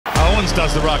Collins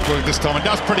does the ruck work this time and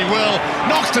does pretty well.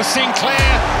 Knocks to Sinclair,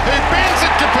 who bends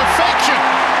it to perfection.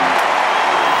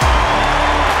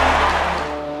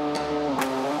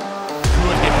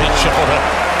 Good hip and shoulder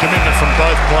commitment from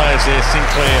both players there,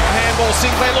 Sinclair. Handball,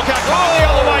 Sinclair, look out. Oh, the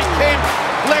other way, Kemp.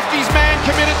 Left his man,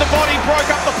 committed the body, broke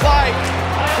up the play.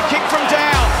 The kick from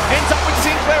down, ends up with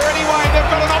Sinclair anyway.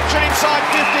 They've got an option inside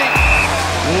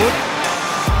 50. Wood.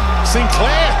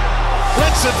 Sinclair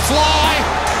lets it fly.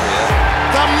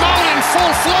 The mullet in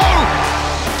full flow.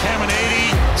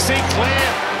 Caminiti, Sinclair,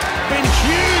 been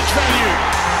huge value.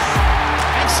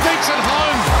 And sneaks it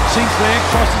home. Sinclair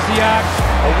crosses the arc.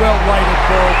 A well-weighted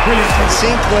ball. Brilliant. And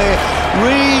Sinclair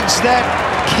reads that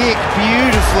kick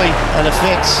beautifully and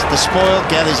affects the spoil,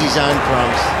 gathers his own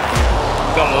crumbs.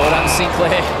 Well done,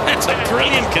 Sinclair. That's a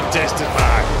brilliant contested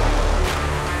mark.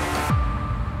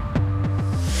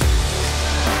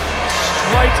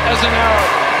 Straight as an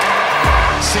arrow.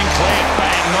 Sinclair,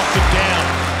 bang, knocked it down.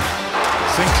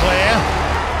 Sinclair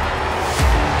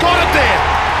got it there.